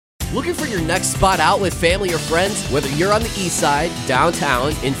Looking for your next spot out with family or friends? Whether you're on the east side,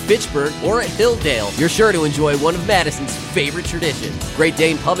 downtown, in Fitchburg, or at Hilldale, you're sure to enjoy one of Madison's favorite traditions. Great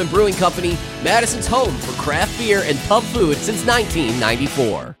Dane Pub and Brewing Company, Madison's home for craft beer and pub food since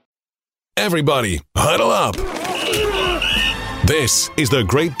 1994. Everybody, huddle up. This is the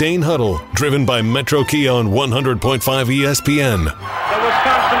Great Dane Huddle, driven by Metro Kia on 100.5 ESPN. The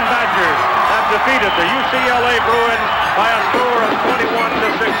Wisconsin Badgers have defeated the UCLA Bruins by a score of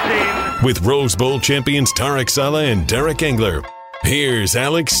 21-16. With Rose Bowl champions Tarek Saleh and Derek Engler. Here's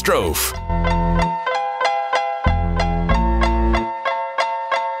Alex Strofe.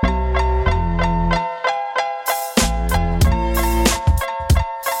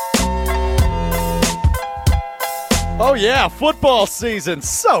 Oh yeah, football season,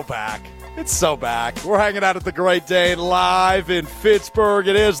 so back. It's so back. We're hanging out at the Great Dane live in Fitchburg.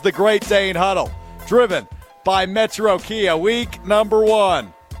 It is the Great Dane Huddle, driven by Metro Kia, week number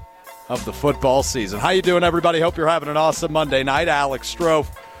 1 of the football season. How you doing, everybody? Hope you're having an awesome Monday night. Alex Strofe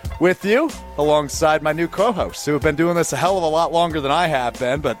with you, alongside my new co-hosts, who have been doing this a hell of a lot longer than I have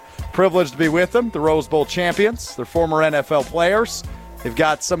been, but privileged to be with them, the Rose Bowl champions. They're former NFL players. They've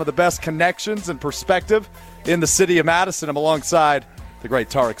got some of the best connections and perspective in the city of Madison. I'm alongside the great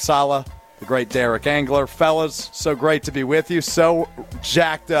Tarek Saleh, the great Derek Engler. Fellas, so great to be with you. So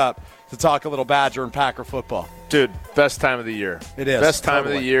jacked up to talk a little Badger and Packer football. Dude, best time of the year. It is. Best time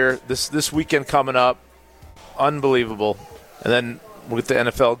of the year. This weekend coming up, unbelievable. And then we'll get the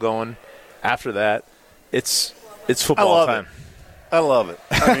NFL going after that. It's football time. I love it.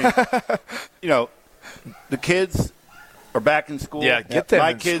 I mean, the kids are back in school. Yeah, get them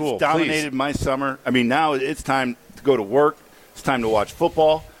My in kids school, dominated please. my summer. I mean, now it's time to go to work. It's time to watch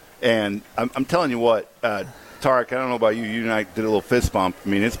football. And I'm telling you what, Tarek, I don't know about you. You and I did a little fist bump. I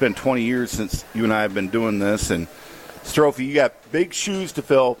mean, it's been 20 years since you and I have been doing this. And, Strophy, you got big shoes to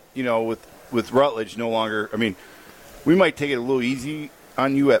fill, with Rutledge no longer. I mean, we might take it a little easy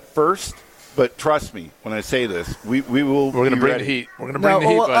on you at first. But trust me when I say this, we will. We're going to bring the heat. We're going to bring the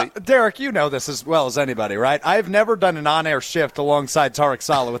heat, buddy. Derek, you know this as well as anybody, right? I've never done an on-air shift alongside Tarek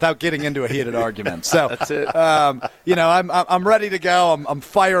Saleh without getting into a heated argument. So that's it. I'm ready to go. I'm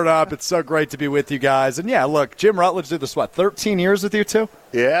fired up. It's so great to be with you guys. And yeah, look, Jim Rutledge did this 13 years with you too?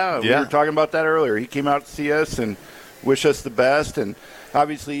 Yeah, we were talking about that earlier. He came out to see us and wish us the best, and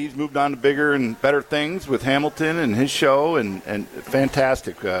obviously he's moved on to bigger and better things with Hamilton and his show, and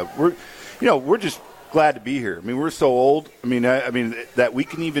fantastic. We're just glad to be here. I mean, we're so old. I mean that we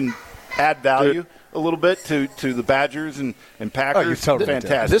can even add value a little bit to the Badgers and Packers. Oh, you totally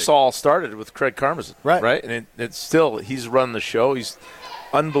fantastic. This all started with Craig Karmazin, right? And it's still, he's run the show. He's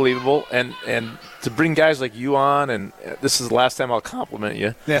unbelievable, and to bring guys like you on, and this is the last time I'll compliment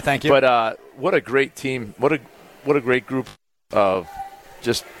you. Yeah, thank you. But what a great team! What a great group of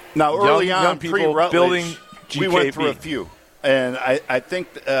just now early on young people pre-Rutledge, building GKB. We went through a few. And I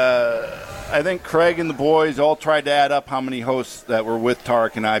think Craig and the boys all tried to add up how many hosts that were with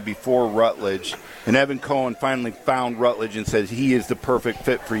Tarek and I before Rutledge. And Evan Cohen finally found Rutledge and says he is the perfect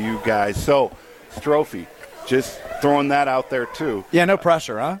fit for you guys. So, Strophy, just throwing that out there too. Yeah, no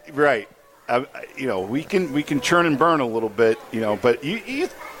pressure, huh? Right. We can churn and burn a little bit, but you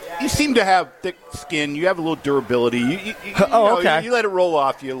seem to have thick skin. You have a little durability. Okay. You let it roll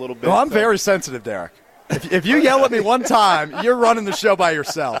off you a little bit. Well, I'm very sensitive, Derek. If you yell at me one time, you're running the show by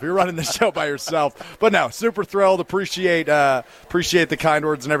yourself. But no, super thrilled. Appreciate the kind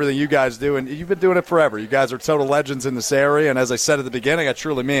words and everything you guys do. And you've been doing it forever. You guys are total legends in this area. And as I said at the beginning, I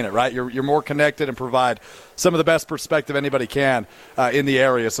truly mean it, right? You're more connected and provide some of the best perspective anybody can in the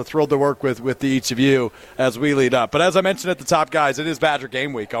area. So thrilled to work with each of you as we lead up. But as I mentioned at the top, guys, it is Badger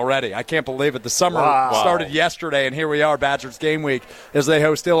Game Week already. I can't believe it. The summer started yesterday, and here we are, Badgers Game Week, as they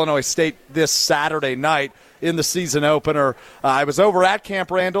host Illinois State this Saturday night in the season opener. I was over at Camp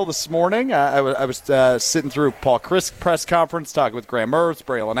Randall this morning. I was sitting through Paul Chryst press conference, talking with Graham Mertz,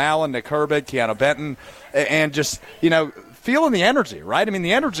 Braylon Allen, Nick Herbig, Keanu Benton, and just, feeling the energy, right? I mean,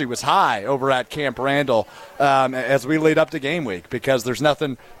 the energy was high over at Camp Randall as we lead up to game week, because there's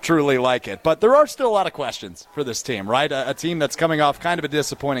nothing truly like it. But there are still a lot of questions for this team, right? A team that's coming off kind of a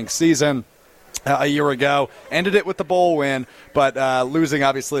disappointing season a year ago, ended it with the bowl win, but losing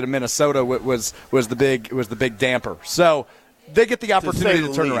obviously to Minnesota was the big damper. So they get the opportunity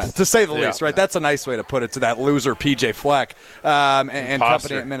to turn around, to say the least, right? That's a nice way to put it, to that loser PJ Fleck and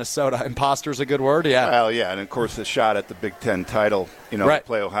company at Minnesota. Imposter's a good word, yeah. Well, yeah, and of course the shot at the Big Ten title, right.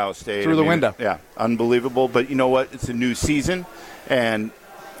 Play Ohio State through the window. Yeah, unbelievable. But you know what? It's a new season, and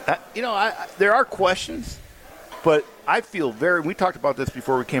there are questions, but I feel we talked about this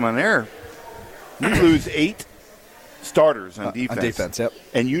before we came on air. We lose 8 starters on defense. On defense, yep.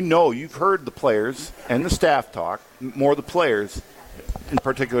 And you've heard the players and the staff talk, more the players, in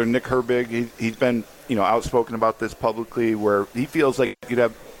particular Nick Herbig. He's been, outspoken about this publicly, where he feels like he could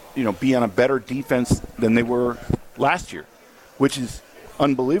have, be on a better defense than they were last year, which is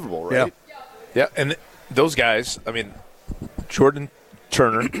unbelievable, right? Yeah, and those guys, Jordan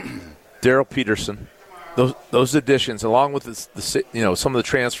Turner, Daryl Peterson, those additions, along with some of the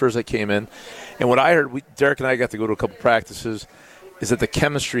transfers that came in, and what I heard, Derek and I got to go to a couple practices, is that the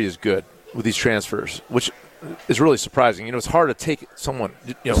chemistry is good with these transfers, which is really surprising. It's hard to take someone,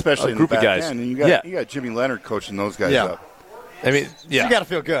 especially a group in the back of guys. end, and you got Jimmy Leonard coaching those guys up. You got to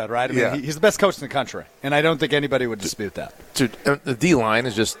feel good, right? He's the best coach in the country, and I don't think anybody would dispute that. Dude, the D line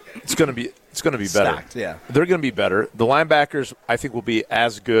is it's going to be better. Stacked, yeah. They're going to be better. The linebackers, I think, will be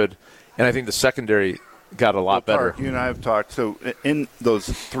as good, and I think the secondary got a lot better. Tarek, you and I have talked. So in those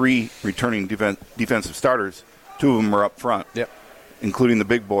 3 returning defensive starters, 2 of them are up front, including the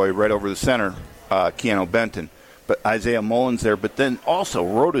big boy right over the center, Keanu Benton. But Isaiah Mullins there, but then also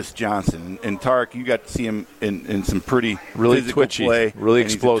Rodis Johnson. And Tarek, you got to see him in some pretty really physical twitchy, play. really and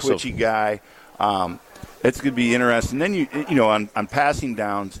explosive. He's a twitchy guy. It's going to be interesting. Then on passing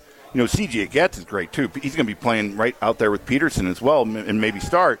downs, C.J. Getz is great too. He's going to be playing right out there with Peterson as well, and maybe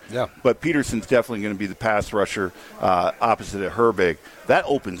start. Yeah. But Peterson's definitely going to be the pass rusher opposite of Herbig. That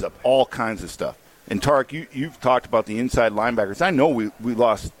opens up all kinds of stuff. And Tarek, you've talked about the inside linebackers. I know we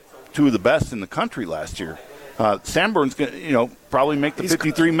lost 2 of the best in the country last year. Sanborn's going to, probably make the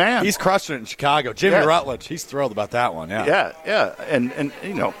 53-man. He's crushing it in Chicago. Jimmy Rutledge, he's thrilled about that one. Yeah. And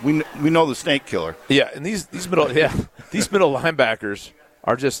we know the snake killer. Yeah, and these middle linebackers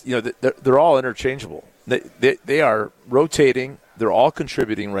are just, they're all interchangeable. They are rotating. They're all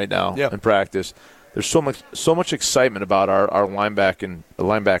contributing right now in practice. There's so much excitement about our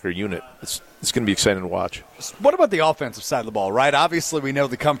linebacker unit. It's going to be exciting to watch. What about the offensive side of the ball, right? Obviously, we know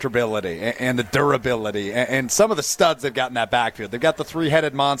the comfortability and the durability and some of the studs they've got in that backfield. They've got the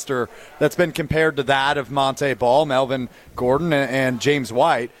 3-headed monster that's been compared to that of Monte Ball, Melvin Gordon, and James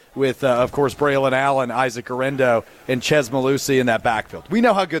White, with, of course, Braylon Allen, Isaac Orendo, and Ches Malusi in that backfield. We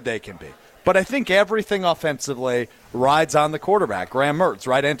know how good they can be. But I think everything offensively rides on the quarterback, Graham Mertz,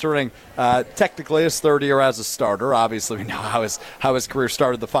 right? Entering technically his 3rd year as a starter. Obviously, we know how his career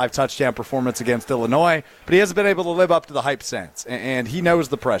started, the 5-touchdown performance against Illinois. But he hasn't been able to live up to the hype since. And he knows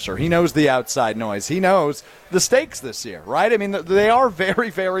the pressure. He knows the outside noise. He knows the stakes this year, right? They are very,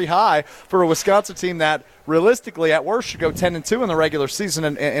 very high for a Wisconsin team that realistically, at worst, should go 10-2 in the regular season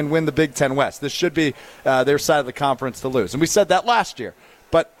and win the Big Ten West. This should be their side of the conference to lose. And we said that last year.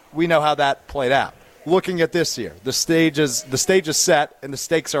 But we know how that played out. Looking at this year, the stage is set and the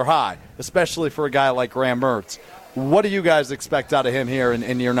stakes are high, especially for a guy like Graham Mertz. What do you guys expect out of him here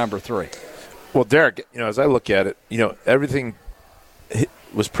in year number 3? Well, Derek, as I look at it, everything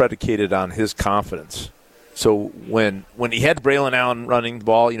was predicated on his confidence. So when he had Braylon Allen running the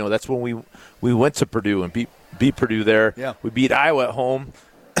ball, that's when we went to Purdue and beat Purdue there. Yeah. We beat Iowa at home.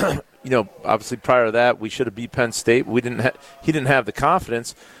 Obviously prior to that, we should have beat Penn State. He didn't have the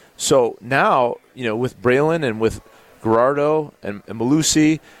confidence. So now, with Braylon and with Gerardo and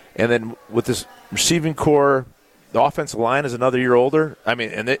Malusi, and then with this receiving core, the offensive line is another year older.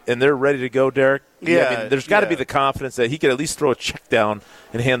 And they're ready to go, Derek. Yeah. There's got to be the confidence that he could at least throw a check down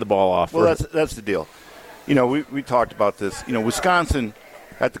and hand the ball off. Well, that's the deal. We talked about this. Wisconsin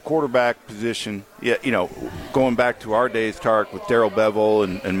at the quarterback position. Yeah, going back to our days, Tarek, with Darrell Bevel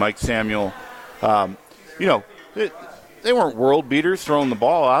and Mike Samuel. They weren't world beaters throwing the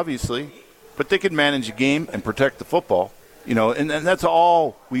ball, obviously, but they could manage a game and protect the football. And that's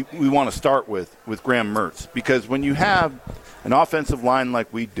all we want to start with Graham Mertz, because when you have an offensive line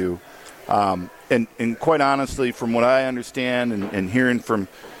like we do, and quite honestly, from what I understand and hearing from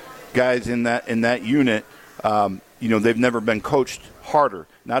guys in that unit, they've never been coached harder.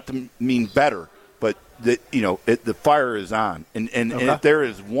 Not to mean better, but the fire is on, and if there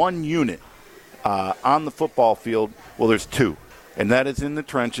is one unit on the football field, well, there's 2, and that is in the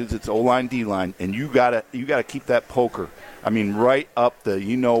trenches. It's O-line, D-line, and you gotta keep that poker. Right up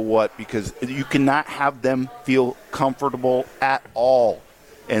the because you cannot have them feel comfortable at all,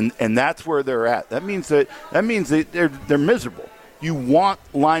 and that's where they're at. That means they're miserable. You want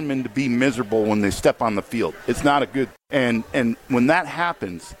linemen to be miserable when they step on the field. It's not a good and when that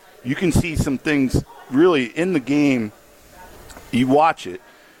happens, you can see some things really in the game. You watch it,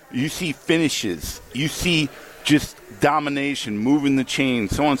 you see finishes, you see just domination, moving the chain,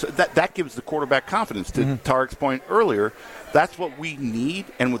 so on. So that gives the quarterback confidence. To Tarek's point earlier, that's what we need.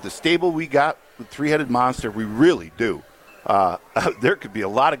 And with the stable we got, with 3-headed monster, we really do. There could be a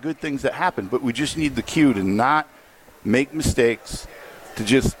lot of good things that happen, but we just need the cue to not make mistakes, to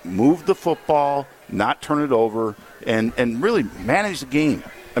just move the football, not turn it over, and really manage the game.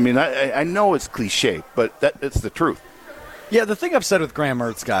 I mean, I know it's cliche, but it's the truth. Yeah, the thing I've said with Graham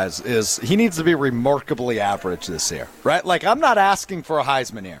Mertz, guys, is he needs to be remarkably average this year, right? Like, I'm not asking for a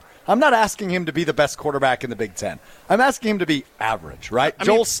Heisman year. I'm not asking him to be the best quarterback in the Big Ten. I'm asking him to be average, right?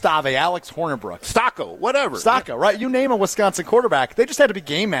 Joel Stave, Alex Hornibrook. Stocco, whatever. Stocco, right? You name a Wisconsin quarterback. They just had to be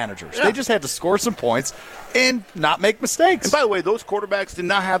game managers. Yeah. They just had to score some points and not make mistakes. And by the way, those quarterbacks did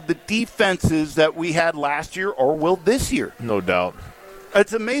not have the defenses that we had last year or will this year. No doubt.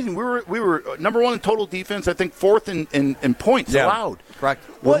 It's amazing. We were number one in total defense. I think fourth in points allowed. Correct.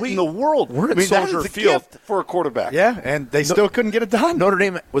 What in the world? We're in Soldier that is a Field gift for a quarterback. Yeah, and they still couldn't get it done. Notre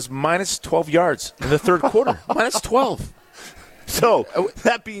Dame was minus 12 yards in the third quarter. Minus 12. So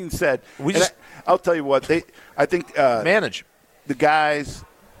that being said, I'll tell you what. I think manage the guys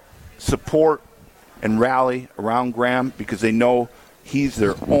support and rally around Graham because they know he's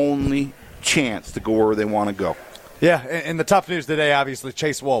their only chance to go where they want to go. Yeah, and the tough news today, obviously,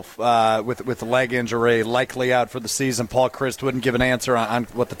 Chase Wolf with the leg injury, likely out for the season. Paul Chryst wouldn't give an answer on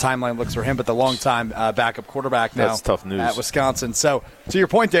what the timeline looks for him, but the long-time backup quarterback now That's tough news. At Wisconsin. So, to your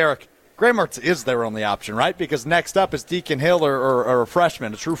point, Derek, Graham Mertz is their only option, right? Because next up is Deacon Hill or a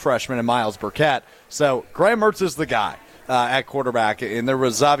freshman, a true freshman in Miles Burkett. So, Graham Mertz is the guy at quarterback. And there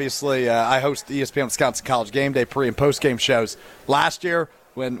was obviously, I host ESPN Wisconsin College Game Day pre- and post-game shows last year.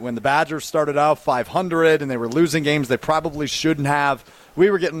 When the Badgers started out 500 and they were losing games they probably shouldn't have, we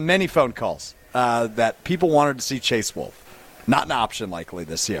were getting many phone calls that people wanted to see Chase Wolf. Not an option likely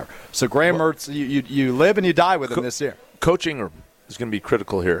this year. So Graham Mertz, you live and you die with him this year. Coaching is going to be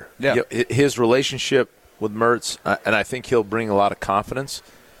critical here. Yeah. His relationship with Mertz, and I think he'll bring a lot of confidence.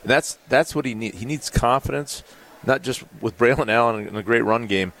 And that's what he needs. He needs confidence, not just with Braylon Allen in a great run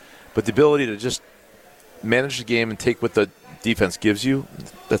game, but the ability to just manage the game and take what the defense gives you.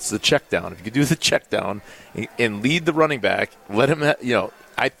 That's the check down. If you could do the check down and lead the running back, let him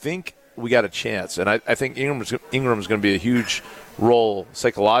I think we got a chance. And I think Ingram's going to be a huge role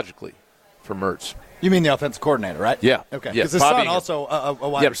psychologically for Mertz. You mean the offensive coordinator, right? Yeah. Okay. Yeah. Because his son also a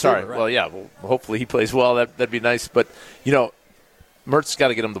wide receiver, sorry. right? Well, yeah. Well, hopefully he plays well. That'd be nice. But, Mertz got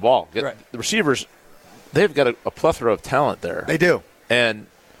to get him the ball. Right. The receivers, they've got a plethora of talent there. They do. And,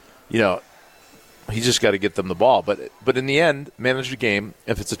 he's just got to get them the ball. But in the end, manage the game.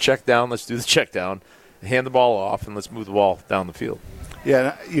 If it's a check down, let's do the check down. Hand the ball off, and let's move the ball down the field.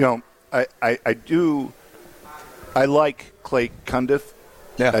 Yeah, I like Clay Cundiff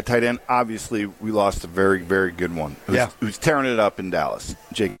at tight end. Obviously, we lost a very, very good one. Who's tearing it up in Dallas,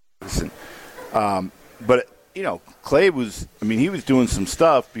 Jake Ferguson. But Clay he was doing some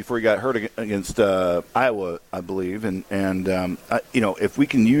stuff before he got hurt against Iowa, I believe. And if we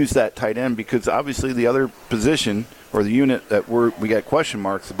can use that tight end, because obviously the other position or the unit that we got question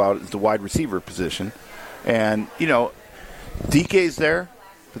marks about is the wide receiver position. And, DK's there,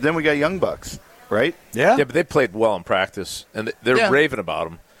 but then we got Young Bucks, right? Yeah, but they played well in practice, and they're raving about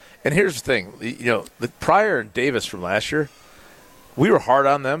them. And here's the thing. The Pryor and Davis from last year, we were hard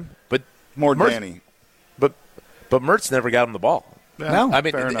on them, but more Danny. But Mertz never got him the ball. Yeah, no, I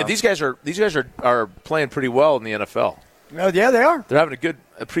mean, these guys are playing pretty well in the NFL. Well, yeah, they are. They're having a good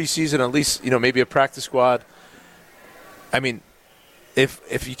preseason, at least maybe a practice squad. I mean,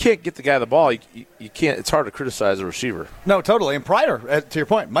 if you can't get the guy the ball, you can't. It's hard to criticize a receiver. No, totally. And Pryor, to your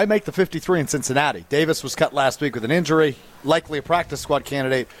point, might make the 53 in Cincinnati. Davis was cut last week with an injury, likely a practice squad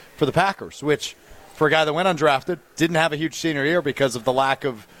candidate for the Packers, which for a guy that went undrafted, didn't have a huge senior year because of the lack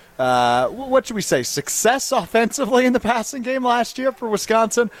of what should we say, success offensively in the passing game last year for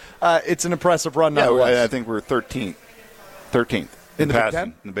Wisconsin. It's an impressive run. Yeah, I think we're 13th in the Big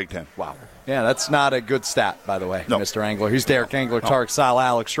Ten? In the Big Ten. Wow. Yeah, that's not a good stat, by the way, no. Mr. Angler. He's Derek Angler, Tarek Sile,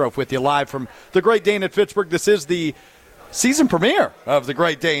 Alex Strofe with you live from the Great Dane at Fitchburg. This is the season premiere of the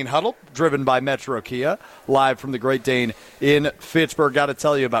Great Dane Huddle, driven by Metro Kia, live from the Great Dane in Fitchburg. Got to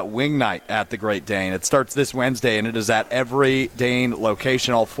tell you about Wing Night at the Great Dane. It starts this Wednesday, and it is at every Dane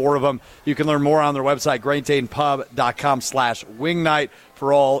location, all four of them. You can learn more on their website, greatdanepub.com/wingnnight,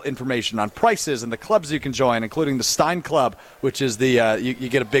 for all information on prices and the clubs you can join, including the Stein Club, which is the you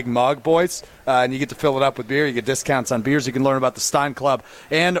get a big mug, boys, and you get to fill it up with beer. You get discounts on beers. You can learn about the Stein Club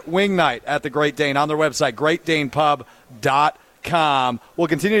and Wing Night at the Great Dane on their website, greatdanepub.com. We'll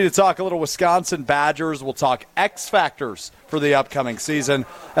continue to talk a little Wisconsin Badgers. We'll talk X Factors for the upcoming season,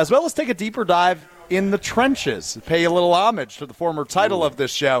 as well as take a deeper dive in the trenches, pay a little homage to the former title of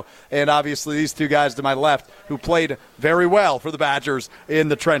this show, and obviously these two guys to my left who played very well for the Badgers in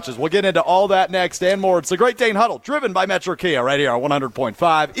the trenches. We'll get into all that next and more. It's the Great Dane Huddle, driven by Metro Kia, right here on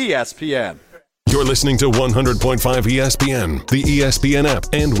 100.5 ESPN. You're listening to 100.5 ESPN, the ESPN app,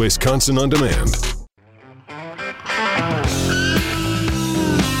 and Wisconsin On Demand.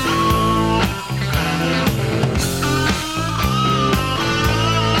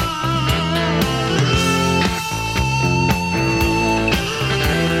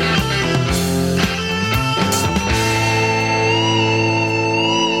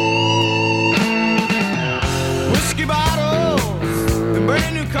 Whiskey bottles and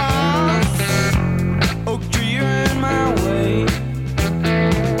brand new cars, oak tree in my way.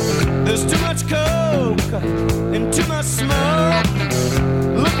 There's too much coke and too much smoke.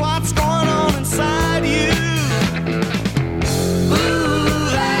 Look what's going on inside you. Ooh,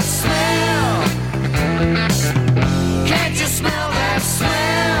 that smell. Can't you smell that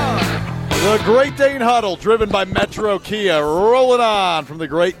smell? The Great Dane Huddle, driven by Metro Kia, rolling on from the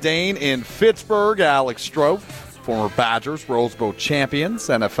Great Dane in Pittsburgh. Alex Strofe, former Badgers, Rose Bowl champions,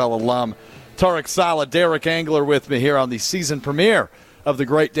 NFL alum Tarek Saleh, Derek Engler with me here on the season premiere of the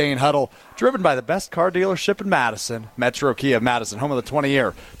Great Dane Huddle, driven by the best car dealership in Madison, Metro Kia of Madison, home of the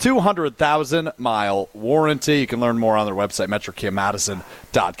 20-year, 200,000-mile warranty. You can learn more on their website,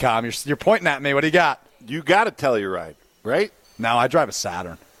 metrokiamadison.com. You're pointing at me. What do you got? You got to Telluride, right? No, I drive a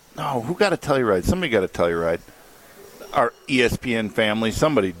Saturn. No, who got a Telluride? Somebody got a Telluride. Our ESPN family,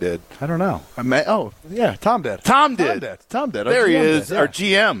 somebody did. I don't know. Yeah, Tom did. Tom did. Tom did. There he GM is, did, yeah. our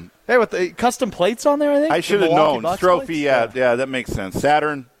GM. Hey, with the custom plates on there, I think? I should have The Milwaukee known. Bucks Strophe, plates? yeah, that makes sense.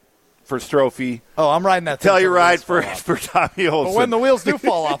 Saturn for Strophe. Oh, I'm riding that. thing till the Telluride wheels for, fall off. for Tommy Olson. But when the wheels do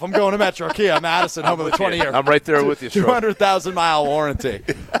fall off, I'm going to Metro Kia, Madison, home of the 20-year. I'm right there with you, Strofe. 200,000-mile warranty.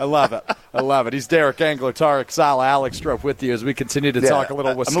 I love it. I love it. He's Derek Engler, Tarek Saleh, Alex Strofe with you as we continue to talk a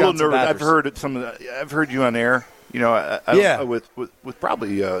little Wisconsin. I'm a little nervous. Badgers. I've heard you on air. You know, with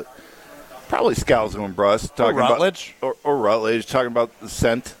probably Scalzo and Bruss talking Rutledge. about or Rutledge talking about the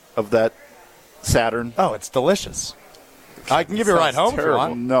scent of that Saturn. Oh, it's delicious. I can give you a ride home if you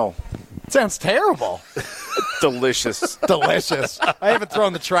want. No, It sounds terrible. Delicious. Delicious. I haven't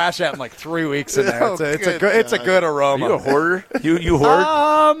thrown the trash out in like 3 weeks in there. It's a good Are aroma. you a hoarder? You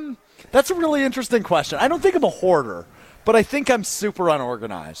hoard? That's a really interesting question. I don't think I'm a hoarder, but I think I'm super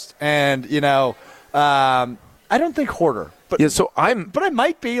unorganized. And, I don't think hoarder. But Yeah, so I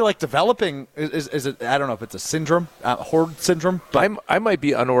might be like developing. Is it? I don't know if it's a syndrome, hoard syndrome. But I might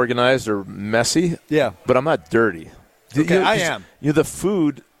be unorganized or messy. Yeah. But I'm not dirty. Okay, I am. The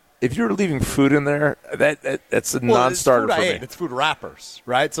food. If you're leaving food in there, that's a non-starter it's food for I me. ate. It's food wrappers,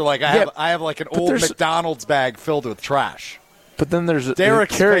 right? So like I have like an old there's- McDonald's bag filled with trash. But then there's a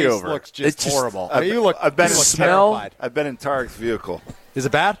Derek's carryover. face looks It's just horrible. I've you look smell- terrified. I've been in Tarek's vehicle. Is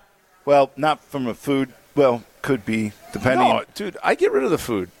it bad? Well, not from a food. Well, could be depending. No, dude, I get rid of the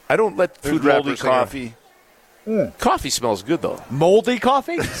food. I don't let There's food moldy wrappers hang around. coffee. Coffee smells good though. Moldy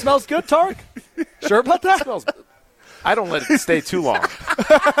coffee smells good, Tarek. Sure about that? Smells. I don't let it stay too long.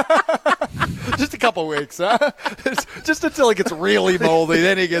 Just a couple weeks, huh? Just until it gets really moldy,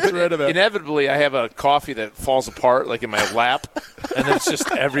 then he gets rid of it. Inevitably, I have a coffee that falls apart, like in my lap, and then it's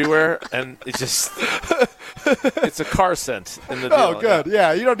just everywhere, and it's a car scent in the deal. Oh, good.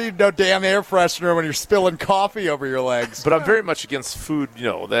 Yeah, you don't need no damn air freshener when you're spilling coffee over your legs. But I'm very much against food,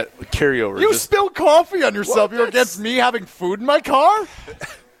 that carryover. You Just- spill coffee on yourself. Well, You're against me having food in my car?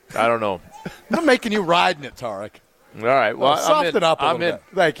 I don't know. I'm making you ride in it, Tarek. All right. Well, Soften up a I'm little in. bit.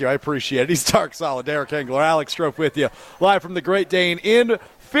 Thank you. I appreciate it. He's Tarek Saleh, Derek Engler, Alex Strofe with you, live from the Great Dane in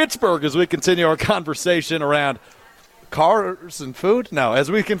Pittsburgh as we continue our conversation around cars and food. No, as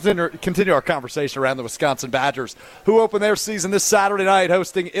we continue our conversation around the Wisconsin Badgers, who open their season this Saturday night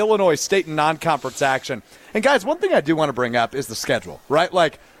hosting Illinois State in non-conference action. And, guys, one thing I do want to bring up is the schedule, right?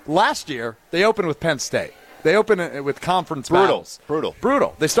 Like, last year, they opened with Penn State. They open it with conference battles.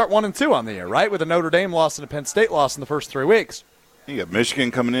 Brutal. They start 1-2 on the year, right? With a Notre Dame loss and a Penn State loss in the first 3 weeks. You got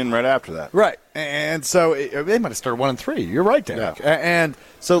Michigan coming in right after that. Right. And so they might have started 1-3. You're right, Derek. Yeah. And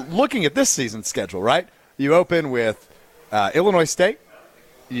so looking at this season's schedule, right? You open with Illinois State.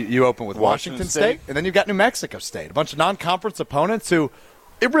 You open with Washington State. And then you've got New Mexico State, a bunch of non-conference opponents who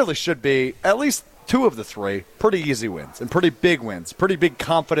it really should be at least two of the three pretty easy wins and pretty big wins, pretty big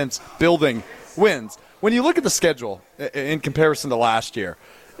confidence-building wins. When you look at the schedule in comparison to last year,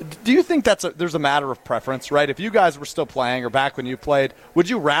 do you think there's a matter of preference, right? If you guys were still playing or back when you played, would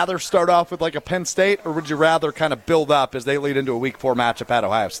you rather start off with like a Penn State or would you rather kind of build up as they lead into a Week 4 matchup at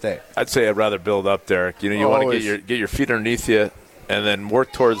Ohio State? I'd say I'd rather build up, Derek. You want to get your feet underneath you and then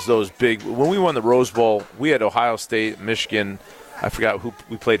work towards those big. When we won the Rose Bowl, we had Ohio State, Michigan. I forgot who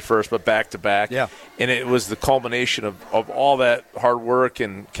we played first, but back-to-back. Yeah. And it was the culmination of all that hard work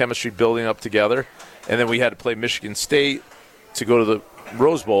and chemistry building up together. And then we had to play Michigan State to go to the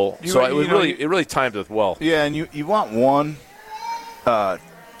Rose Bowl, so it was you know, it really timed it well. Yeah, and you want one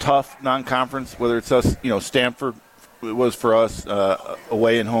tough non-conference, whether it's us, Stanford it was for us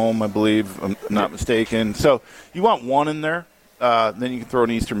away and home, I believe, I'm not mistaken. So you want one in there. Then you can throw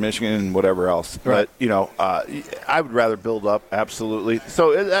in Eastern Michigan and whatever else. Right. But, I would rather build up, absolutely.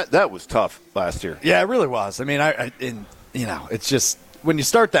 So that was tough last year. Yeah, it really was. I mean, it's just when you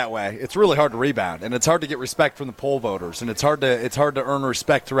start that way, it's really hard to rebound, and it's hard to get respect from the poll voters, and it's hard to earn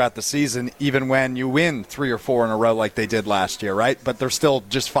respect throughout the season, even when you win 3 or 4 in a row like they did last year, right? But they're still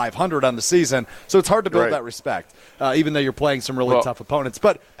just 500 on the season, so it's hard to build that respect, even though you're playing some really tough opponents.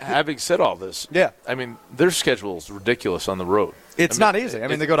 But having said all this, I mean, their schedule is ridiculous on the road. It's not easy. I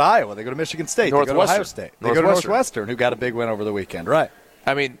mean, they go to Iowa, they go to Michigan State, they go to Ohio State, they go to Northwestern, who got a big win over the weekend, right?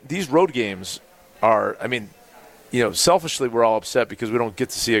 I mean, these road games are, selfishly we're all upset because we don't get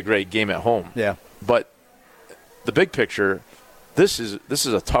to see a great game at home. Yeah. But the big picture, this is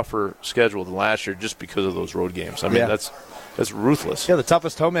a tougher schedule than last year just because of those road games. I mean, that's ruthless. Yeah, the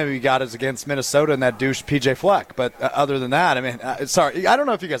toughest home game we got is against Minnesota and that douche P.J. Fleck. But other than that, I mean, sorry, I don't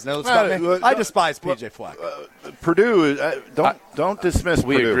know if you guys know this about me. I despise P.J. Fleck. Purdue, don't dismiss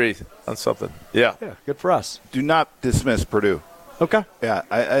Purdue. We agree on something. Yeah, good for us. Do not dismiss Purdue. Okay. Yeah,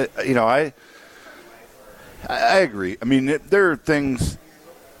 I agree. I mean, there are things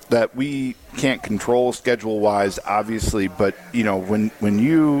that we can't control schedule-wise, obviously, but, when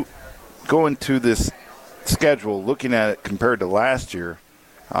you go into this schedule, looking at it compared to last year,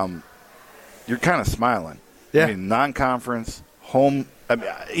 you're kind of smiling. Yeah. I mean, non-conference, home, I mean,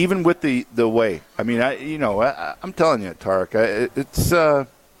 even with the way. I mean, I'm telling you, Tarek, it's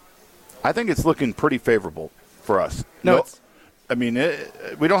I think it's looking pretty favorable for us. We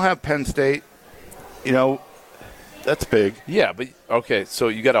don't have Penn State, That's big. Yeah, but okay. So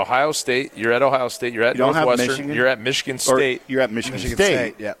you got Ohio State. You're at Ohio State. You're at Northwestern. You're at Michigan State. You're at Michigan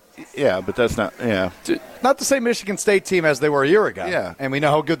State. Yeah. Yeah, but that's not. Yeah. Not the same Michigan State team as they were a year ago. Yeah. And we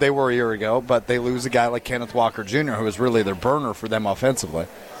know how good they were a year ago, but they lose a guy like Kenneth Walker Jr., who was really their burner for them offensively.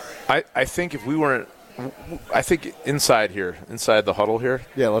 I think if we weren't, I think inside the huddle here,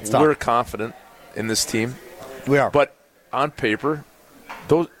 let's talk. We're confident in this team. We are. But on paper,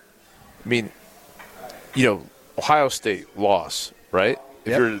 Ohio State loss, right?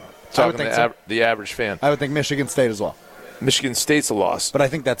 If you're talking to the average fan. I would think Michigan State as well. Michigan State's a loss. But I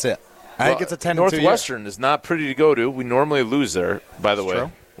think that's it. I think it's a 10-2 Northwestern is not pretty to go to. We normally lose there, by the way.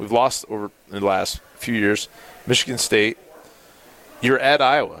 True. We've lost over the last few years. Michigan State. You're at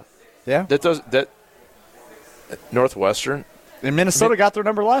Iowa. Yeah. That Northwestern. And Minnesota got their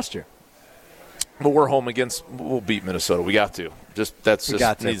number last year. But we're home against. We'll beat Minnesota. We got to. Needs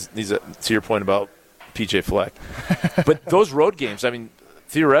to your point about P.J. Fleck. But those road games. I mean,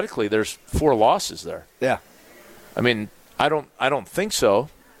 theoretically, there's 4 losses there. Yeah. I mean, I don't think so.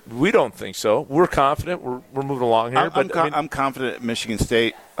 We don't think so. We're confident. We're moving along here. I'm confident at Michigan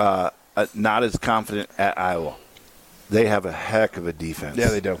State. Not as confident at Iowa. They have a heck of a defense. Yeah,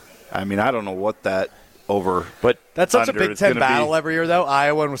 they do. I mean, I don't know what that over. But that's such a Big Ten battle every year, though.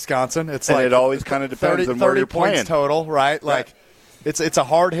 Iowa and Wisconsin. It's and like it always kind of depends on where you're playing. 30 points total, right? Like it's a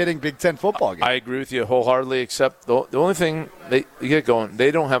hard hitting Big Ten football game. I agree with you wholeheartedly. Except the only thing they get going,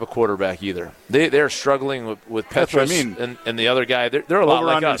 they don't have a quarterback either. They're struggling with Petrus and the other guy. They're a lot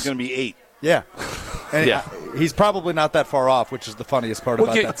like us. It's going to be 8. Yeah. And he's probably not that far off, which is the funniest part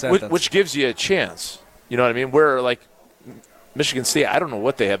about that sentence. Which gives you a chance. You know what I mean? Where like Michigan State, I don't know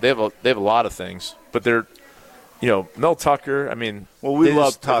what they have. They have a lot of things, but they're, Mel Tucker. I mean, we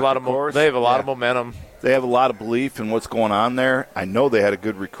love Tucker. Of course. They have a lot of momentum. They have a lot of belief in what's going on there. I know they had a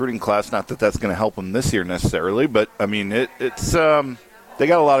good recruiting class. Not that that's going to help them this year necessarily, but I mean, it's they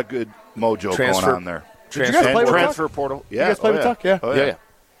got a lot of good mojo going on there. Did you guys play with transfer Tuck? portal? Yeah. You guys play with Tuck? Yeah. Oh, yeah.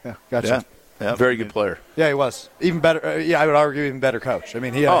 Yeah. Gotcha. Yeah. Very good player. Yeah, he was even better. I would argue even better coach. I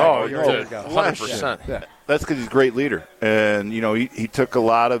mean, he had 100%. Yeah. That's because he's a great leader, and he took a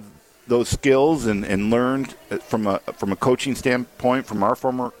lot of those skills and learned from a coaching standpoint from our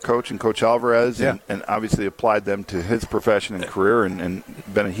former coach and Coach Alvarez, and obviously applied them to his profession and career, and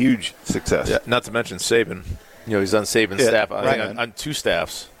been a huge success. Yeah, not to mention Saban. He's on Saban's staff. I think on 2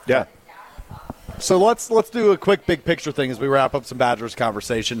 staffs. Yeah. So let's do a quick big picture thing as we wrap up some Badgers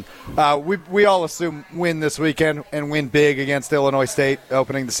conversation. We all assume win this weekend and win big against Illinois State,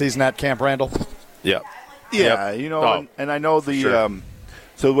 opening the season at Camp Randall. Yeah. Yeah, and I know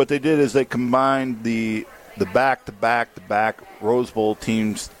so what they did is they combined the back-to-back Rose Bowl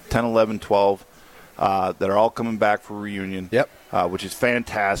teams, 10, 11, 12, that are all coming back for reunion. Yep. Which is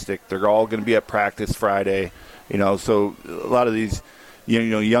fantastic. They're all going to be at practice Friday. So a lot of these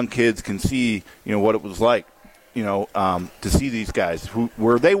young kids can see what it was like to see these guys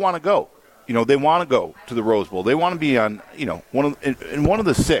where they want to go. They want to go to the Rose Bowl. They want to be on, one of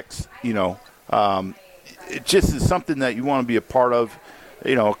the six. It just is something that you want to be a part of.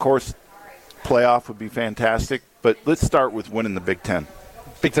 Of course, playoff would be fantastic. But let's start with winning the Big Ten.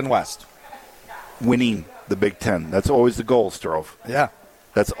 Big Ten West. Winning the Big Ten. That's always the goal, Strove. Yeah.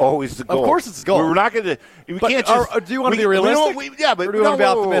 That's always the goal. Of course it's the goal. We're not going to – we can't just – do you want to be realistic? Or do you want to be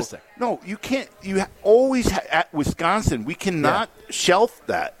optimistic? No, you can't – you always – at Wisconsin, we cannot shelf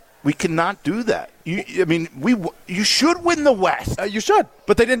that. We cannot do that. You should win the West. You should,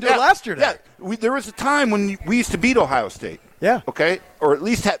 but they didn't do it last year. Yeah, there was a time when we used to beat Ohio State. Yeah. Okay, or at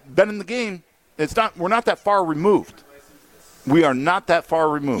least have been in the game. We're not that far removed. We are not that far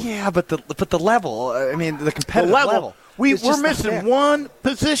removed. Yeah, but the level. The competitive level. We're missing one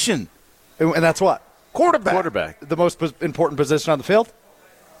position, and that's what quarterback. The most important position on the field.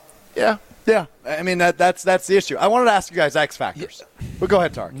 Yeah. Yeah, that's the issue. I wanted to ask you guys X factors. But go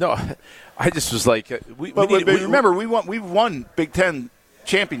ahead, Tark. No, I just was like, remember, we've won Big Ten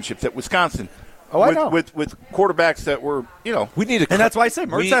championships at Wisconsin. Oh, I know. With quarterbacks that were, we need and that's why I say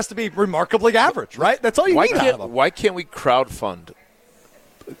Mertz has to be remarkably average, right? That's all you need out of him. Why can't we crowdfund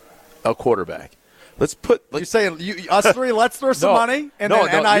a quarterback? Let's put. You're saying us three? Let's throw some money and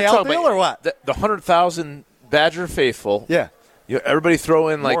then NIL deal or what? The 100,000 Badger faithful. Yeah. Everybody throw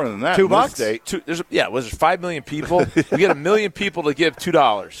in like more than that. $2. Was there 5 million people? We get 1 million people to give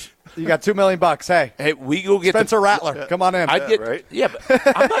 $2. You got $2 million. Hey, we go get Spencer Rattler. Come on in. Right? Yeah, but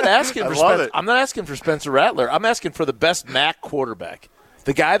I'm not asking for Spencer. I'm not asking for Spencer Rattler. I'm asking for the best MAC quarterback,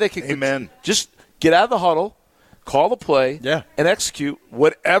 the guy that can just get out of the huddle, call the play, and execute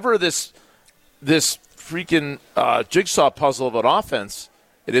whatever this freaking jigsaw puzzle of an offense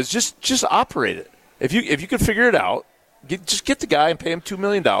it is. Just operate it. If you can figure it out. Just get the guy and pay him $2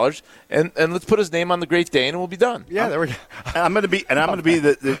 million, and let's put his name on the Great Dane, and we'll be done. Yeah, there we go. I'm going to be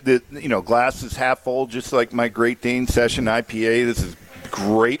the glass is half full, just like my Great Dane session IPA. This is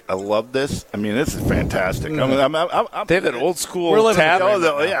great. I love this. This is fantastic. Mm-hmm. They have that old school tap.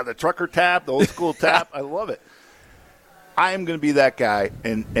 The trucker tap, the old school tap. I love it. I am going to be that guy,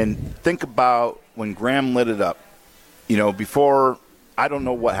 and think about when Graham lit it up. Before I don't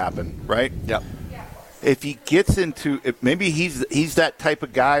know what happened, right? Yep. If he gets into maybe he's that type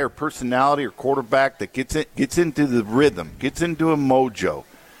of guy or personality or quarterback that gets into the rhythm, gets into a mojo,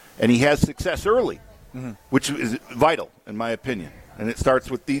 and he has success early, which is vital in my opinion. And it starts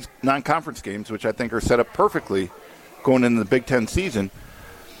with these non-conference games, which I think are set up perfectly going into the Big Ten season.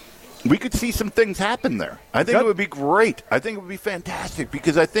 We could see some things happen there. I think it would be great. I think it would be fantastic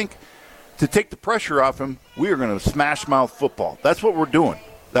because I think to take the pressure off him, we are going to smash mouth football. That's what we're doing.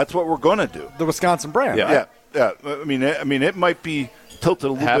 That's what we're going to do. The Wisconsin brand. Yeah. It might be tilted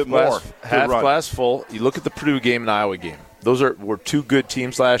a little bit more. Half glass full. You look at the Purdue game and Iowa game. Those were two good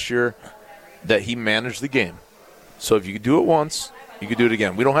teams last year that he managed the game. So if you could do it once, you could do it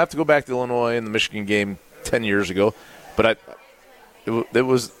again. We don't have to go back to Illinois and the Michigan game 10 years ago, but it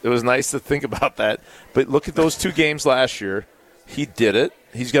was nice to think about that. But look at those two games last year. He did it.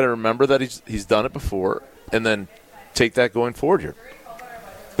 He's got to remember that he's done it before, and then take that going forward here.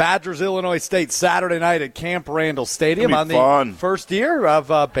 Badgers, Illinois State, Saturday night at Camp Randall Stadium on the first year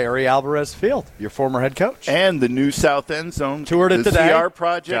of Barry Alvarez Field, your former head coach. And the new South End Zone. Toured it today. The CR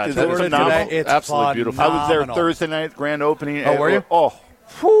project is phenomenal. It's absolutely beautiful. I was there Thursday night, grand opening. Oh, were you? Oh.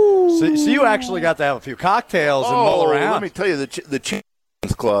 So you actually got to have a few cocktails and mull around. Let me tell you, the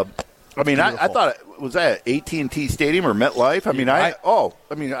Champions Club. I thought it was at AT&T Stadium or MetLife.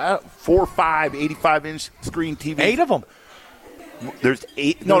 4, 5, 85-inch screen TV. 8 of them. There's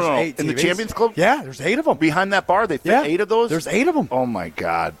 8. No. 8 in the TVs. Champions Club? Yeah, there's 8 of them. Behind that bar, they fit 8 of those? There's 8 of them. Oh, my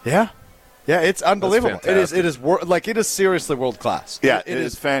God. Yeah. Yeah, it's unbelievable. It is seriously world class. Yeah, it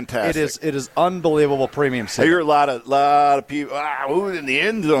is fantastic. It is unbelievable premium seating. I hear a lot of people, in the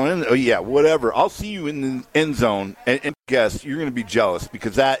end zone. Oh, yeah, whatever. I'll see you in the end zone, and guess you're going to be jealous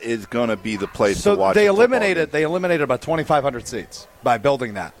because that is going to be the place to watch. They eliminated about 2,500 seats by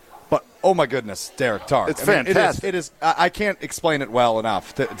building that. But, oh, my goodness, Derek Tark. It's fantastic. It is. I can't explain it well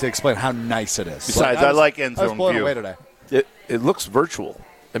enough to explain how nice it is. Besides, I like end zone view. I was blown view. away today. It looks virtual.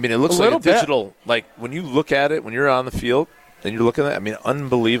 It looks like a digital. Like, when you look at it, when you're on the field, and you're looking at it,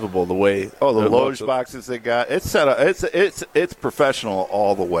 unbelievable the way. Oh, the loge boxes they got. It's set up. It's professional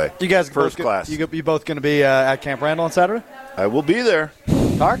all the way. You guys first class. You both going to be at Camp Randall on Saturday? I will be there.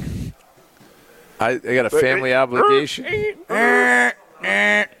 Tark? I got a family obligation.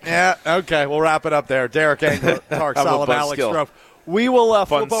 Yeah, okay, we'll wrap it up there. Derek Engler, Tark Solid, Alex Strofe. We will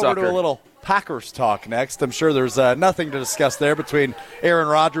flip over to a little Packers talk next. I'm sure there's nothing to discuss there between Aaron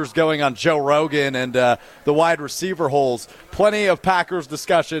Rodgers going on Joe Rogan and the wide receiver holes. Plenty of Packers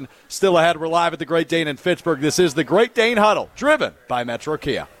discussion still ahead. We're live at the Great Dane in Fitchburg. This is the Great Dane Huddle, driven by Metro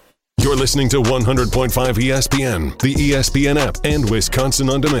Kia. You're listening to 100.5 ESPN, the ESPN app, and Wisconsin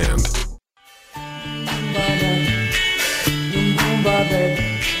On Demand.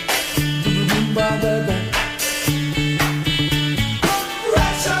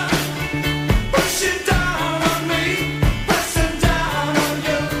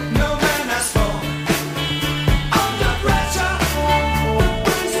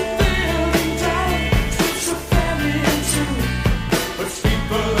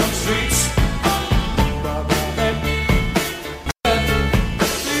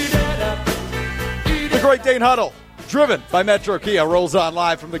 Great Dane Huddle, driven by Metro Kia, rolls on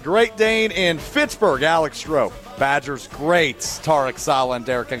live from the Great Dane in Fitchburg. Alex Stroh, Badgers greats, Tarek Saleh and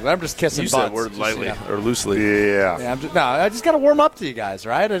Derek Engler. I'm just kissing butts. Use that word lightly or loosely. Yeah. I just got to warm up to you guys,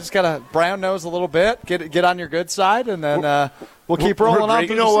 right? I just got to brown nose a little bit, get on your good side, and then we'll keep rolling on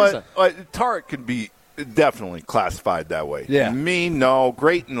through the season. Tarek could be definitely classified that way. Yeah. Me, no.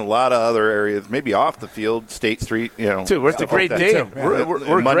 Great in a lot of other areas, maybe off the field, State Street, Dude, we're at the Great Dane. We're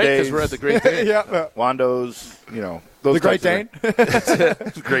great because we're at the Great Dane. Yeah. Wando's, those the Great Dane?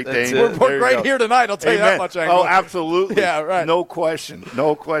 Great Dane. We're great here tonight, I'll tell you that much. Angle. Oh, absolutely. Yeah, right. No question.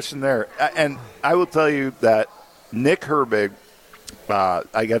 No question there. And I will tell you that Nick Herbig,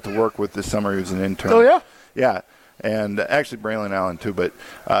 I got to work with this summer. He was an intern. Oh, yeah? Yeah. And actually Braylon Allen, too. But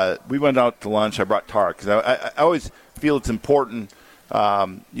we went out to lunch. I brought Tarek because I always feel it's important. We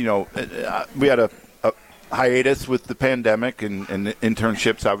had a hiatus with the pandemic and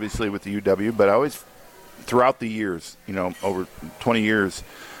internships, obviously, with the UW. But I always, throughout the years, over 20 years,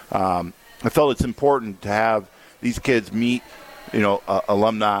 I felt it's important to have these kids meet,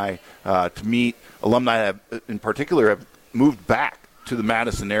 alumni, to meet alumni that, in particular, have moved back to the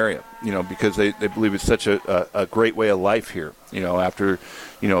Madison area, because they believe it's such a great way of life here, after,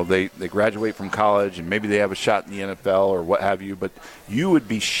 they graduate from college and maybe they have a shot in the NFL or what have you. But you would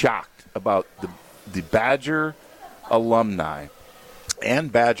be shocked about the Badger alumni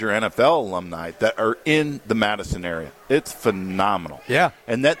and Badger NFL alumni that are in the Madison area. It's phenomenal. Yeah.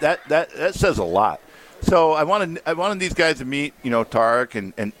 And that says a lot. So I wanted these guys to meet, Tarek,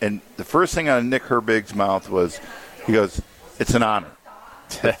 and the first thing out of Nick Herbig's mouth was, he goes, "It's an honor."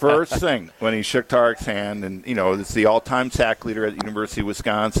 The first thing when he shook Tarek's hand, and it's the all-time sack leader at the University of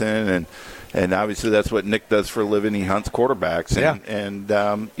Wisconsin, and obviously that's what Nick does for a living. He hunts quarterbacks,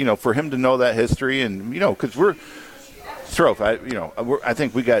 and for him to know that history, and because we're Strofe, I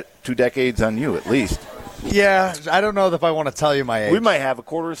think we got 2 decades on you at least. Yeah, I don't know if I want to tell you my age. We might have a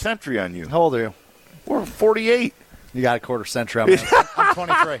quarter century on you. How old are you? We're 48. You got a quarter century on me. I'm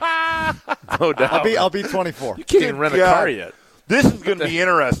 23. No doubt. I'll be 24. You can't even rent a car yet. This is going to be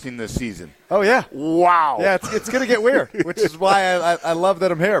interesting this season. Oh, yeah. Wow. Yeah, it's going to get weird, which is why I love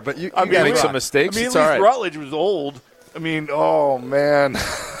that I'm here. But you make some mistakes. At it's least all right. Rutledge was old. Oh, man.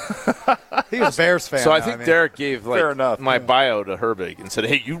 He was a Bears fan. So I think Derek gave my bio to Herbig and said,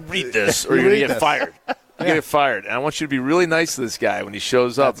 "Hey, you read this or you're going to get fired. You're going to get fired. And I want you to be really nice to this guy when he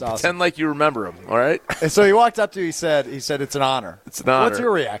shows up. That's awesome. Pretend like you remember him, all right?" And so he walked up to you, he said it's an honor. It's an honor. What's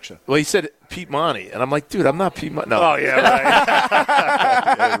your reaction? Well, he said Pete Monty. And I'm like, dude, I'm not Pete Monty. No. Oh, yeah, right.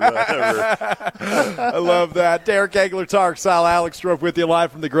 I love that. Derek Engler, Tarek Saleh, Alex Strofe with you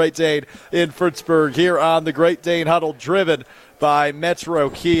live from the Great Dane in Fitchburg here on the Great Dane Huddle, driven by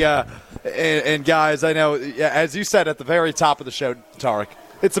Metro Kia. And guys, I know, as you said at the very top of the show, Tarek,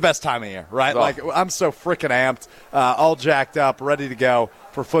 it's the best time of year, right? Like, I'm so freaking amped, all jacked up, ready to go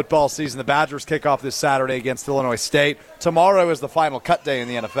for football season. The Badgers kick off this Saturday against Illinois State. Tomorrow is the final cut day in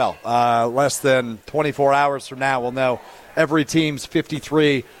the NFL. Less than 24 hours from now, we'll know every team's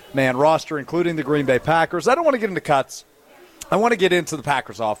 53-man roster, including the Green Bay Packers. I don't want to get into cuts. I want to get into the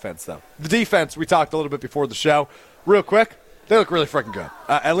Packers offense, though. The defense, we talked a little bit before the show. Real quick, they look really freaking good,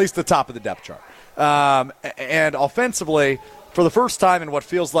 at least the top of the depth chart. And offensively, for the first time in what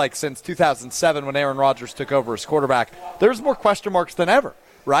feels like since 2007 when Aaron Rodgers took over as quarterback, there's more question marks than ever,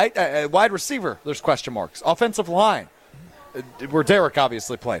 right? Wide receiver, there's question marks. Offensive line, where Derek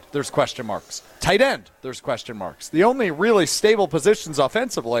obviously played, there's question marks. Tight end, there's question marks. The only really stable positions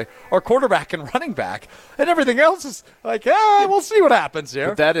offensively are quarterback and running back, and everything else is like, we'll see what happens here.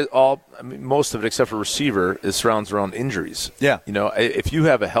 But that is all, most of it except for receiver is surrounds around injuries. Yeah. If you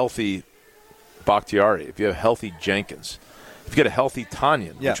have a healthy Bakhtiari, if you have a healthy Jenkins, if you get a healthy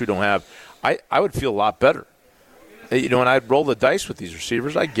Tanyan, which we don't have, I would feel a lot better. And I'd roll the dice with these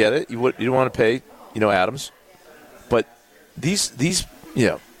receivers. I get it. You don't want to pay, Adams. But these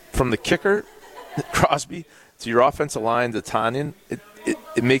from the kicker, Crosby, to your offensive line, to Tanyan,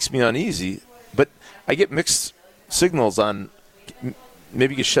 it makes me uneasy. But I get mixed signals on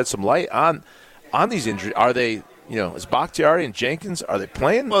maybe you could shed some light on these injuries. Are they, is Bakhtiari and Jenkins, are they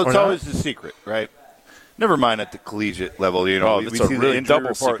playing? Well, it's or always not? the secret, right? Never mind at the collegiate level. We it's a see really the injury double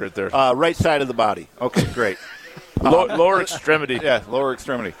report. secret there. Right side of the body. Okay, great. Lower extremity. Yeah, lower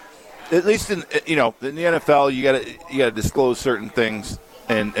extremity. At least in the NFL, you got to disclose certain things,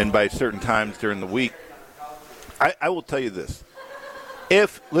 and by certain times during the week. I will tell you this: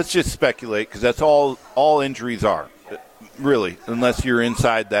 let's just speculate, because that's all injuries are, really, unless you're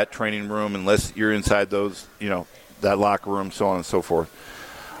inside that training room, unless you're inside those, that locker room, so on and so forth.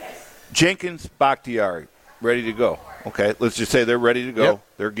 Jenkins, Bakhtiari, ready to go. Okay, let's just say they're ready to go. Yep.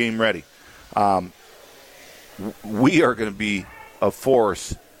 They're game ready. We are going to be a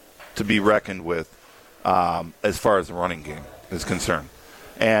force to be reckoned with as far as the running game is concerned.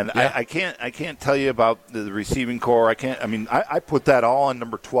 And I can't tell you about the receiving core. I put that all on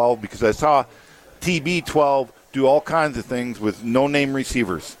number 12 because I saw TB12 do all kinds of things with no-name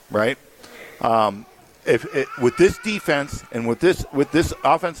receivers, right? With this defense and with this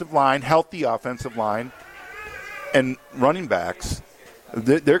offensive line, healthy offensive line, and running backs,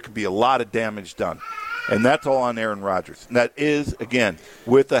 there could be a lot of damage done. And that's all on Aaron Rodgers. And that is, again,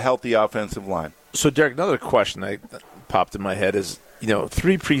 with a healthy offensive line. So, Derek, another question that popped in my head is,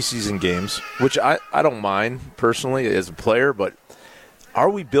 3 preseason games, which I don't mind personally as a player, but are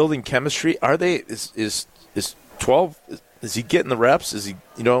we building chemistry? Are they is 12? Is he getting the reps? Is he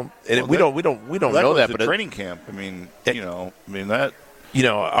we don't know that. But training camp. Are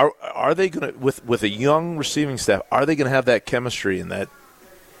they going to with a young receiving staff? Are they going to have that chemistry and that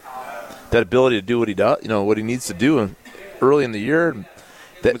ability to do what he does? What he needs to do early in the year.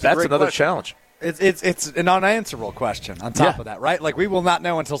 That's another challenge. It's an unanswerable question on top of that, right? Like, we will not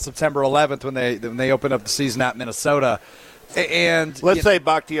know until September 11th when they open up the season at Minnesota. And let's say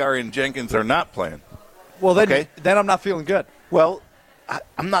Bakhtiari and Jenkins are not playing. Well, then I'm not feeling good. Well,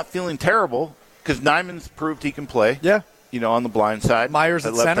 I'm not feeling terrible because Nyman's proved he can play. Yeah. On the blind side. Myers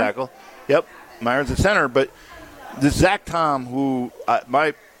at left center. Tackle. Yep, Myers at center. But the Zach Tom, who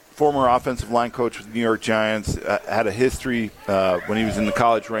my former offensive line coach with the New York Giants, had a history when he was in the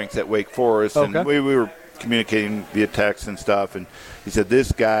college ranks at Wake Forest. Okay. And we were communicating via text and stuff. And he said,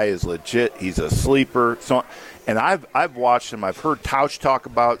 this guy is legit. He's a sleeper. So, and I've watched him. I've heard Tausch talk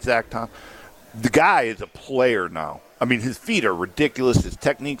about Zach Tom. The guy is a player now. I mean, his feet are ridiculous. His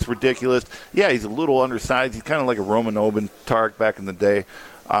technique's ridiculous. Yeah, he's a little undersized. He's kind of like a Roman Tarek back in the day.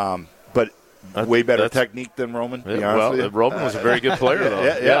 But way better technique than Roman. Roman was a very good player, though.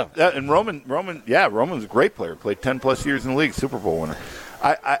 Yeah. And Roman's a great player. Played 10-plus years in the league, Super Bowl winner.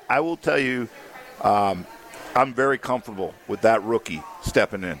 I will tell you, I'm very comfortable with that rookie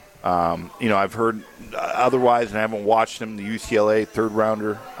stepping in. I've heard otherwise, and I haven't watched him, the UCLA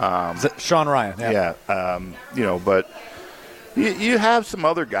third-rounder. Sean Ryan. Yeah. But you have some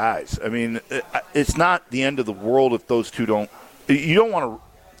other guys. I mean, it's not the end of the world if those two don't – you don't want to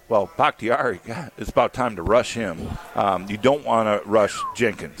 – well, Bakhtiari, God, it's about time to rush him. You don't want to rush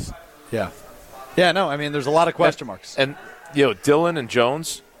Jenkins. Yeah. Yeah, no, I mean, there's a lot of question marks. And Dillon and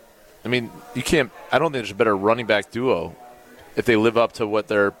Jones, I mean, you can't – I don't think there's a better running back duo if they live up to what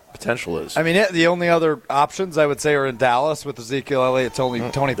their potential is. I mean, the only other options I would say are in Dallas with Ezekiel Elliott,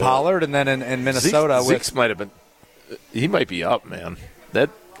 Tony Pollard, and then in Minnesota. Zeke might have been – he might be up, man. I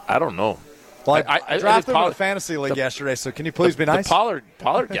don't know. Well, I drafted him in a fantasy league yesterday, so can you please be nice? The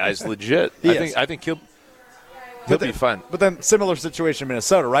Pollard guy's legit. I think he'll be fine. But then similar situation in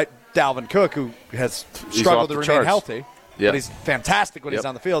Minnesota, right? Dalvin Cook, who has struggled to remain healthy. But he's fantastic when he's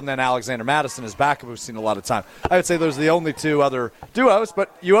on the field. And then Alexander Madison is back, who's seen a lot of time. I would say those are the only two other duos,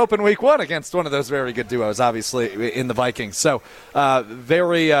 but you open week 1 against one of those very good duos, obviously, in the Vikings. So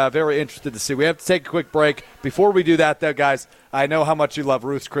very, very interested to see. We have to take a quick break. Before we do that, though, guys, I know how much you love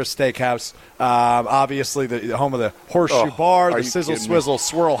Ruth's Chris Steakhouse. Obviously, the home of the Horseshoe Bar, the Sizzle Swizzle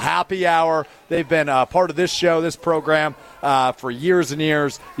Swirl Happy Hour. They've been part of this show, this program, for years and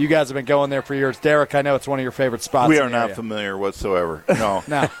years. You guys have been going there for years. Derek, I know it's one of your favorite spots. We are not familiar whatsoever. No.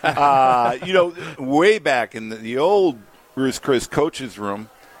 No. Way back in the old Ruth's Chris coach's room,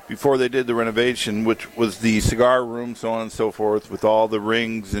 before they did the renovation, which was the cigar room, so on and so forth, with all the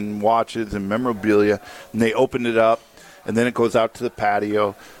rings and watches and memorabilia, and they opened it up, and then it goes out to the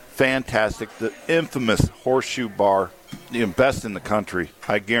patio. Fantastic. The infamous Horseshoe Bar, best in the country.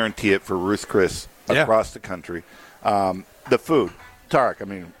 I guarantee it for Ruth's Chris across the country. The food,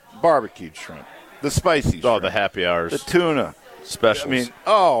 Tarek, barbecued shrimp, the spicy shrimp. The happy hours. The tuna. Specials.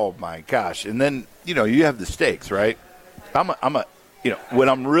 oh, my gosh. And then, you have the steaks, right? I'm a when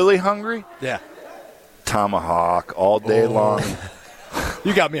I'm really hungry, Yeah. tomahawk all day long.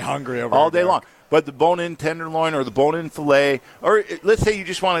 You got me hungry over All here, day long. But the bone-in tenderloin or the bone-in filet, or let's say you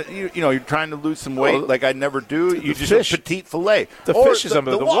just want to, you're trying to lose some weight, like I never do. You just fish. a petite filet. The Or fish is the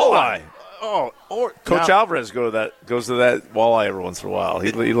walleye. Oh, or Coach now- Alvarez goes to that walleye every once in a while.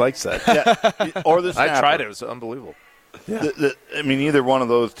 He likes that. yeah, or the snapper. I tried it. It was unbelievable. I mean, either one of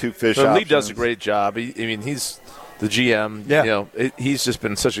those two fish. So Lee options. does a great job. He's the GM. Yeah. He's just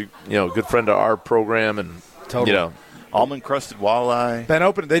been such a good friend to our program, and Totally. Almond crusted walleye, Been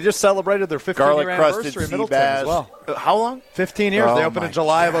open. They just celebrated their 15-year garlic crusted anniversary in sea Middleton as bass. well. How long? 15 years. Oh, They opened my in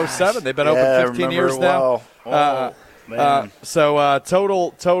July of gosh. 07. They've been Yeah, I open 15 remember years now. well. Man. So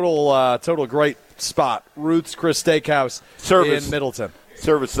total great spot. Ruth's Chris Steakhouse Service. in Middleton.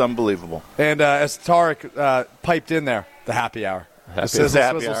 Service is unbelievable. And as Tarek piped in there, the happy hour. The Sizzle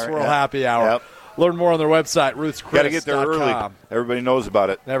Happy Swizzle hour, Swirl yeah. happy hour. Yep. Learn more on their website, ruthschris.com. Got to get there early. Everybody knows about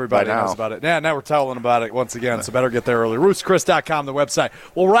it. Everybody by now. knows about it. Yeah, now we're telling about it once again, so better get there early. ruthschris.com, the website.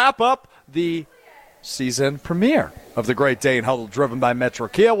 We'll wrap up the season premiere of the Great Dane Huddle, driven by Metro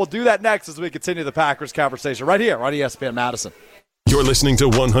Kia. We'll do that next as we continue the Packers conversation right here on ESPN Madison. You're listening to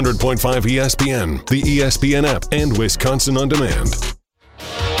 100.5 ESPN, the ESPN app, and Wisconsin On Demand.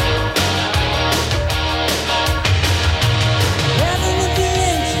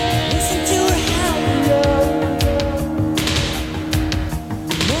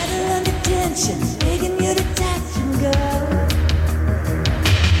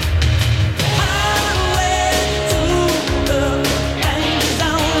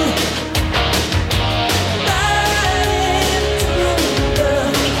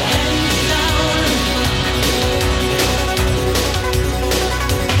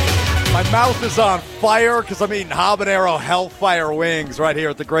 Mouth is on fire because I'm eating habanero hellfire wings right here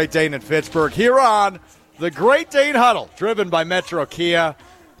at the Great Dane in Fitchburg. Here on the Great Dane Huddle, driven by Metro Kia.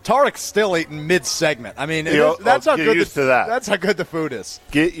 Tarek's still eating mid-segment. I mean, that's how get good used to that. That's how good the food is.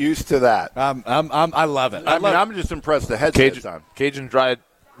 Get used to that. I love it. I'm just impressed. The headset's on. Cajun dried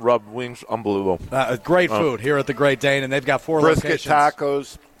rub wings, unbelievable. Great food here at the Great Dane, and they've got 4 Brisket locations.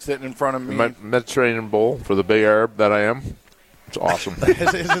 tacos sitting in front of me. My Mediterranean bowl for the Bay Arab that I am. It's awesome.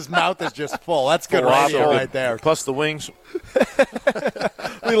 his mouth is just full. That's good radio right there. Plus the wings.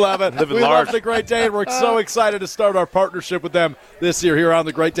 We love it. Living We large. love the Great Dane. We're so excited to start our partnership with them this year here on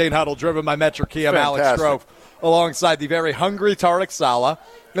the Great Dane Huddle, driven by Metro Kia. I'm Alex Fantastic. Strofe, alongside the very hungry Tarek Sala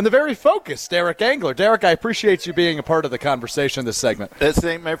and the very focused Derek Angler. Derek, I appreciate you being a part of the conversation this segment. This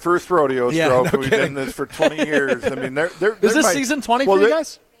ain't my first rodeo, Yeah, Stroke. no We've kidding. done this for 20 years. I mean, Is this season 20 for you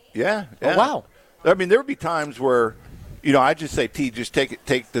guys? Yeah. Oh, wow. I mean, there would be times where, I just say, T, just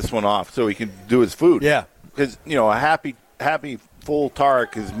take this one off so he can do his food. Yeah. Because, a happy, full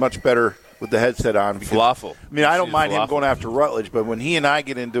Tarek is much better with the headset on. Because, Falafel. I mean, I don't She's mind him falafel. going after Rutledge, but when he and I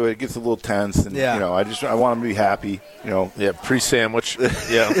get into it, it gets a little tense. And, Yeah. I want him to be happy, Yeah, pre-sandwich.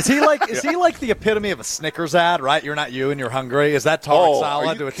 Yeah. Is he like the epitome of a Snickers ad, right? You're not you and you're hungry. Is that Tarek Sala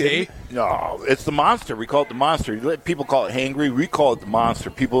are to you a kidding T? me? No, it's the monster. We call it the monster. People call it hangry. We call it the monster.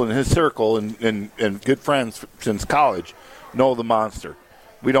 People in his circle and good friends since college know the monster.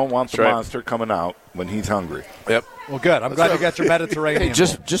 We don't want the That's right. monster coming out when he's hungry. Yep. Well, good. I'm glad you got your Mediterranean. Hey,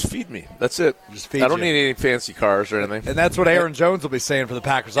 just feed me. That's it. Just feed I don't you. need any fancy cars or anything. And that's what Aaron Jones will be saying for the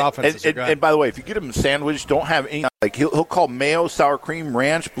Packers offense. And by the way, if you get him a sandwich, don't have any. Like he'll call mayo, sour cream,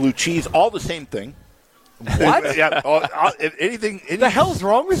 ranch, blue cheese, all the same thing. What? Yeah, if anything. Any the hell's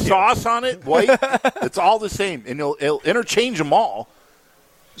wrong with you? sauce on it, white. It's all the same, and he'll interchange them all.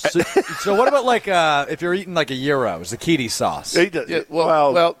 So what about if you're eating like a gyro, zucchini sauce? He does- Yeah,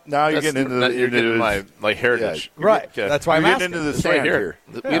 well, now you're that's getting into you're getting my heritage. Yeah. Right. Okay. That's why I'm You're asking. getting into the It's right sand here.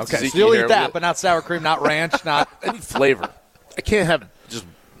 We Yeah, have okay, so tzatziki you'll here. eat that, but not sour cream, not ranch, not I need flavor. I can't have just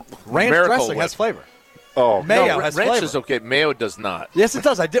ranch Miracle dressing Whip. has flavor. Oh, Mayo No, has ranch flavor. is okay. Mayo does not. Yes, it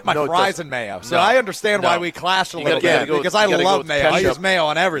does. I dip my No, it fries doesn't. in mayo, so No. I understand why No. we clash a You little gotta bit go- because I you gotta go love with mayo. I ketchup. use mayo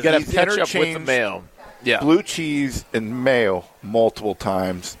on You everything. got to He's have ketchup with the interchanged mayo. Yeah. blue cheese and mayo multiple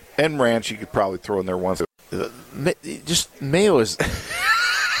times, and ranch you could probably throw in there once. Just mayo is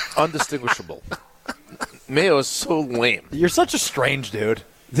undistinguishable. Mayo is so lame. You're such a strange dude.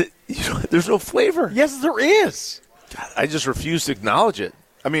 There's no flavor. Yes, there is. I just refuse to acknowledge it.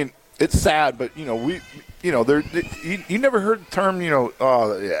 I mean, it's sad, but you never heard the term,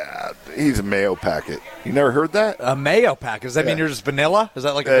 oh yeah, he's a mayo packet. You never heard that? A mayo pack. Does that mean Yeah. you're just vanilla? Is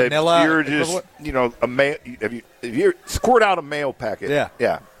that like a vanilla? You're just, equivalent? a mayo. If you squirt out a mayo packet, Yeah.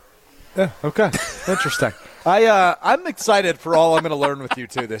 yeah. Yeah, okay. Interesting. I'm excited for all I'm going to learn with you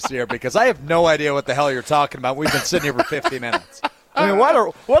two this year because I have no idea what the hell you're talking about. We've been sitting here for 50 minutes. I mean, what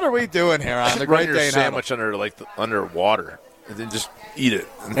are we doing here on the Run Great your Dane sandwich under water. and then just eat it.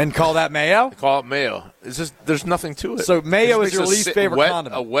 And call that mayo? Call it mayo. It's just there's nothing to it. So mayo It is just your makes least favorite wet,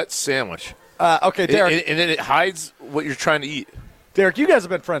 condiment. A wet sandwich. Okay, Derek. And then it hides what you're trying to eat. Derek, you guys have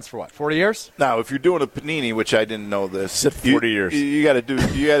been friends for what, 40 years? Now, if you're doing a panini, which I didn't know this, Said 40 years. You got to do mayo.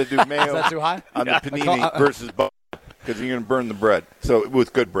 Is that too high? On the panini versus butter, because you're going to burn the bread. So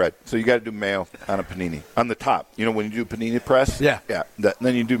with good bread, so you got to do mayo on a panini on the top. You know when you do panini press, Yeah.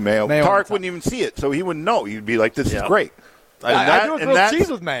 Then you do mayo. Mayo on the Tarek top. wouldn't even see it, so he wouldn't know. He'd be like, "This is Yeah. great." I do a grilled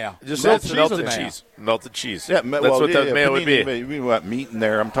cheese with mayo. Just Grilled it's cheese melted with mayo. cheese. Melted cheese. Yeah, That's what that mayo would be. We want meat in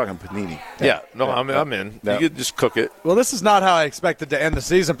there. I'm talking panini. I'm in. Yeah. You could just cook it. Well, this is not how I expected to end the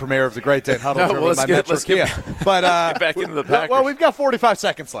season premiere of the Great Dane Huddle. No, driven well, by let's Metro get Kia. But back into the Packers. Well, we've got 45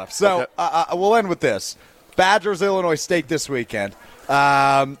 seconds left, so Okay. we'll end with this: Badgers, Illinois State this weekend.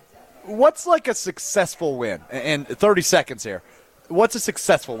 What's like a successful win? In 30 seconds here, what's a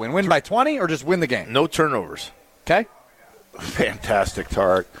successful win? Win by 20 or just win the game? No turnovers. Okay. Fantastic,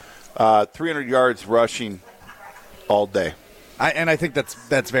 Tarek. 300 yards rushing all day. I think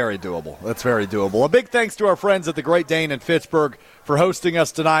that's very doable. That's very doable. A big thanks to our friends at the Great Dane in Fitchburg for hosting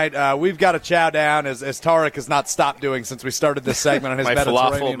us tonight. We've got to chow down, as Tarek has not stopped doing since we started this segment on his My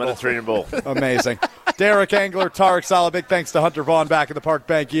Mediterranean Bowl. Amazing. Derek Engler, Tarek Sala, big thanks to Hunter Vaughn back at the Park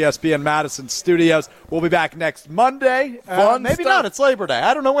Bank ESPN Madison studios. We'll be back next Monday. Maybe not. It's Labor Day.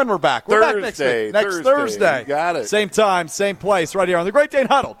 I don't know when we're back. We're back next week. Next Thursday. You got it. Same time, same place, right here on the Great Dane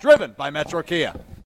Huddle, driven by Metro Kia.